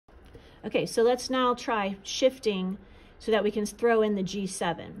Okay, so let's now try shifting so that we can throw in the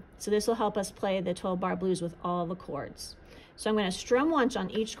G7. So this will help us play the 12 bar blues with all the chords. So I'm going to strum once on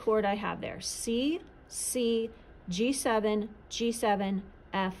each chord I have there. C, C, G7, G7,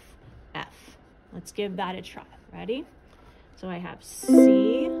 F, F. Let's give that a try. Ready? So I have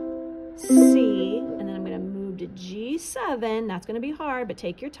C, C, and then I'm going to move to G7. That's going to be hard, but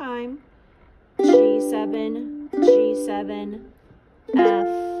take your time. G7, G7, F,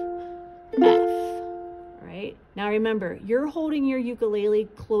 F. All right? Now remember, you're holding your ukulele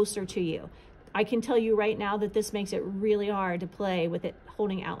closer to you. I can tell you right now that this makes it really hard to play with it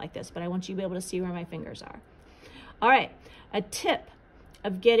holding out like this, but I want you to be able to see where my fingers are. All right, a tip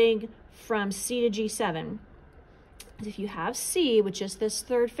of getting from C to G7 is if you have C, which is this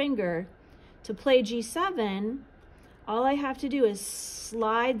third finger, to play G7, all I have to do is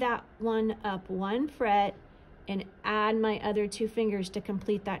slide that one up one fret and add my other two fingers to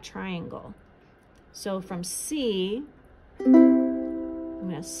complete that triangle. So from C, I'm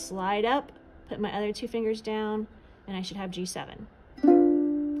going to slide up, put my other two fingers down, and I should have G7.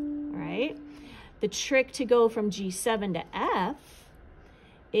 All right. The trick to go from G7 to F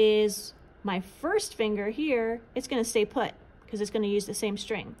is my first finger here, it's going to stay put because it's going to use the same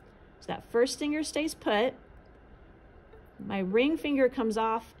string. So that first finger stays put, my ring finger comes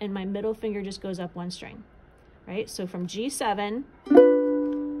off, and my middle finger just goes up one string. Right? So from G7,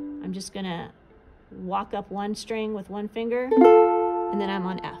 I'm just going to walk up one string with one finger, and then I'm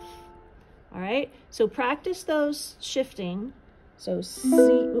on F. All right, so practice those shifting. So C,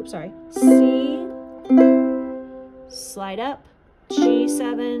 C, slide up,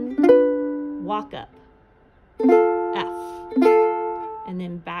 G7, walk up, F, and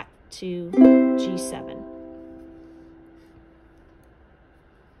then back to G7.